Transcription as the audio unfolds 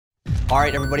All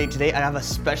right, everybody, today I have a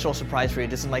special surprise for you.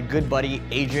 This is my good buddy,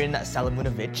 Adrian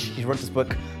Salamunovich. He wrote this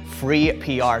book, Free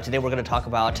PR. Today we're gonna talk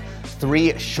about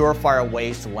 3 surefire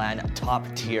ways to land top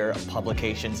tier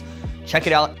publications. Check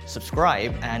it out,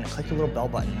 subscribe, and click the little bell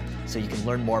button so you can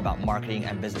learn more about marketing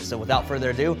and business. So without further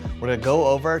ado, we're gonna go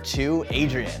over to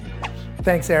Adrian.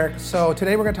 Thanks, Eric. So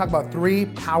today we're gonna talk about 3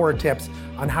 power tips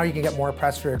on how you can get more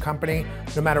press for your company,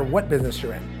 no matter what business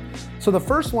you're in. So the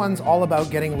first one's all about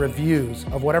getting reviews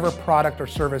of whatever product or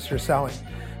service you're selling.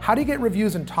 How do you get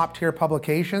reviews in top tier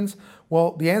publications?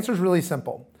 Well, the answer is really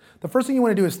simple. The first thing you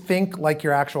want to do is think like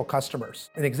your actual customers.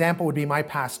 An example would be my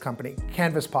past company,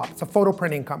 Canvas Pop. It's a photo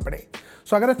printing company.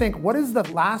 So I got to think, what is the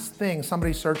last thing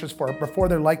somebody searches for before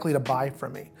they're likely to buy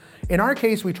from me? In our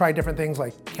case, we try different things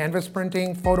like canvas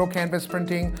printing, photo canvas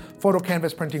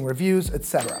printing reviews,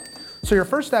 etc. So your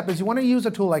first step is you want to use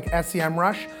a tool like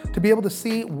SEMrush to be able to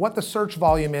see what the search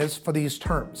volume is for these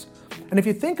terms. And if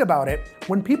you think about it,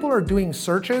 when people are doing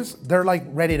searches, they're like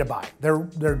ready to buy.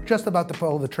 They're just about to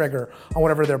pull the trigger on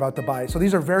whatever they're about to buy. So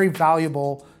these are very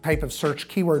valuable type of search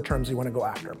keyword terms you want to go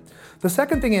after. The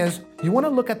second thing is you want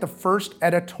to look at the first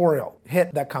editorial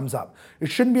hit that comes up. It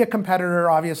shouldn't be a competitor,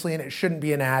 obviously, and it shouldn't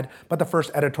be an ad, but the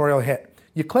first editorial hit.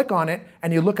 You click on it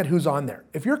and you look at who's on there.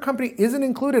 If your company isn't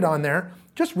included on there,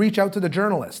 just reach out to the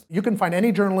journalist. You can find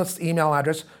any journalist's email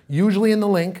address, usually in the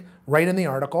link, right in the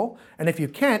article. And if you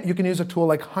can't, you can use a tool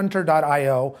like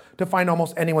hunter.io to find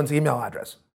almost anyone's email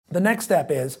address. The next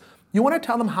step is you want to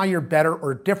tell them how you're better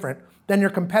or different than your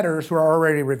competitors who are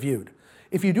already reviewed.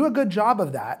 If you do a good job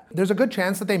of that, there's a good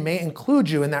chance that they may include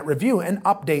you in that review and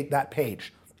update that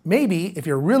page. Maybe, if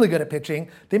you're really good at pitching,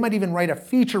 they might even write a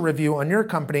feature review on your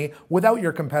company without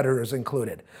your competitors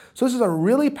included. So this is a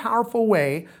really powerful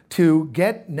way to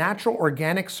get natural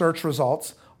organic search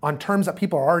results on terms that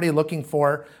people are already looking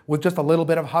for with just a little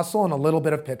bit of hustle and a little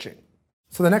bit of pitching.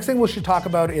 So the next thing we should talk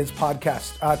about is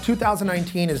podcasts.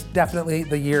 2019 is definitely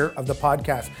the year of the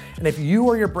podcast. And if you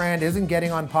or your brand isn't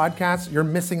getting on podcasts, you're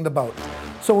missing the boat.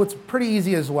 So it's pretty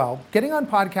easy as well. Getting on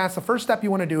podcasts, the first step you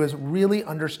want to do is really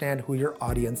understand who your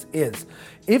audience is.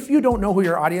 If you don't know who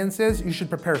your audience is, you should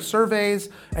prepare surveys,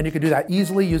 and you can do that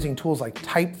easily using tools like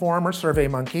Typeform or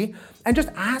SurveyMonkey, and just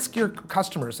ask your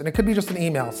customers, and it could be just an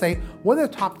email, say, what are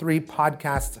the top 3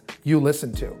 podcasts you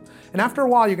listen to? And after a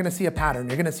while, you're gonna see a pattern.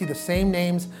 You're gonna see the same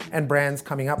names and brands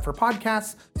coming up for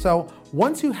podcasts. So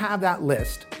once you have that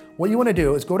list, what you wanna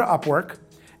do is go to Upwork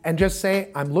and just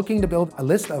say, I'm looking to build a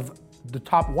list of the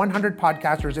top 100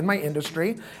 podcasters in my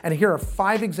industry, and here are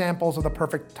 5 examples of the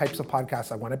perfect types of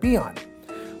podcasts I wanna be on.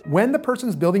 When the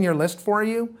person's building your list for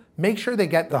you, make sure they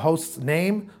get the host's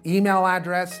name, email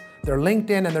address, their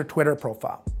LinkedIn, and their Twitter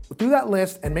profile. Do that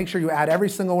list and make sure you add every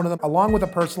single one of them along with a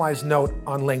personalized note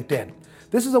on LinkedIn.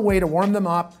 This is a way to warm them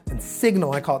up and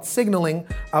signal, I call it signaling,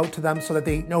 out to them so that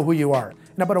they know who you are.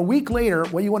 And about a week later,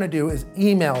 what you want to do is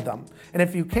email them. And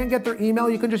if you can't get their email,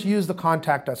 you can just use the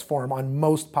contact us form on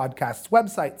most podcasts'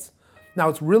 websites. Now,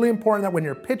 it's really important that when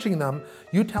you're pitching them,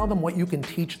 you tell them what you can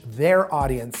teach their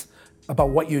audience about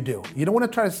what you do. You don't want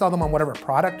to try to sell them on whatever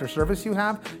product or service you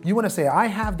have. You want to say, I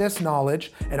have this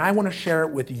knowledge and I want to share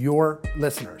it with your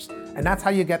listeners. And that's how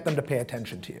you get them to pay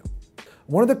attention to you.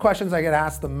 One of the questions I get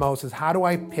asked the most is, how do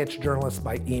I pitch journalists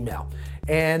by email?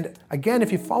 And again, if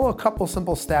you follow a couple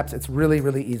simple steps, it's really,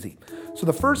 really easy. So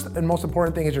the first and most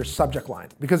important thing is your subject line,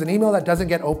 because an email that doesn't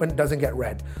get opened doesn't get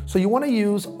read. So you want to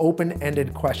use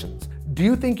open-ended questions. Do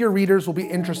you think your readers will be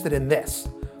interested in this?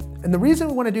 And the reason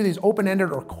we want to do these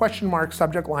open-ended or question mark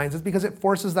subject lines is because it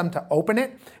forces them to open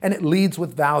it and it leads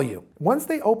with value. Once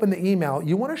they open the email,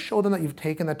 you want to show them that you've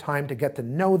taken the time to get to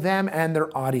know them and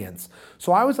their audience.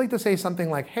 So I always like to say something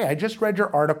like, hey, I just read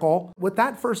your article. What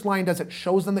that first line does, it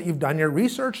shows them that you've done your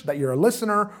research, that you're a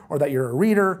listener or that you're a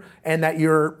reader, and that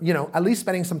you're, at least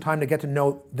spending some time to get to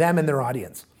know them and their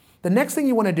audience. The next thing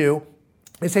you want to do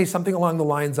is say something along the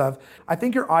lines of, I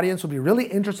think your audience will be really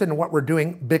interested in what we're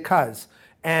doing because.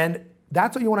 And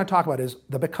that's what you want to talk about, is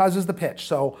the because is the pitch.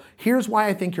 So here's why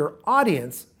I think your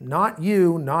audience, not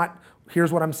you, not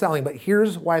here's what I'm selling, but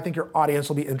here's why I think your audience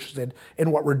will be interested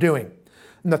in what we're doing.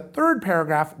 In the third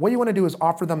paragraph, what you want to do is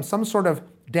offer them some sort of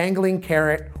dangling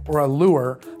carrot or a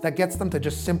lure that gets them to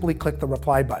just simply click the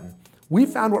reply button. We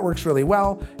found what works really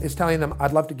well is telling them,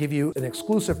 I'd love to give you an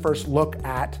exclusive first look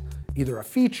at either a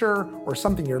feature or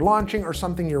something you're launching or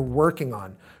something you're working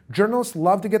on. Journalists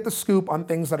love to get the scoop on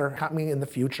things that are happening in the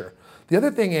future. The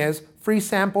other thing is free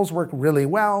samples work really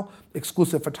well,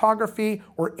 exclusive photography,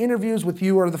 or interviews with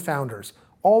you or the founders.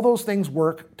 All those things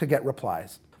work to get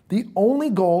replies. The only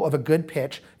goal of a good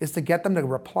pitch is to get them to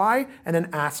reply and then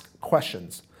ask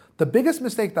questions. The biggest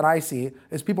mistake that I see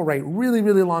is people write really,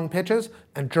 really long pitches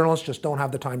and journalists just don't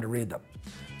have the time to read them.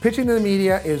 Pitching to the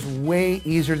media is way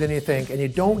easier than you think, and you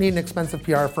don't need an expensive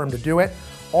PR firm to do it.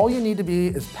 All you need to be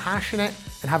is passionate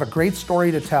and have a great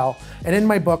story to tell. And in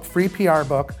my book, Free PR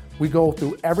Book, we go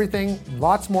through everything,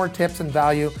 lots more tips and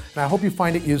value, and I hope you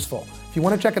find it useful. If you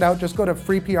want to check it out, just go to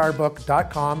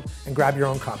freeprbook.com and grab your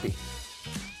own copy.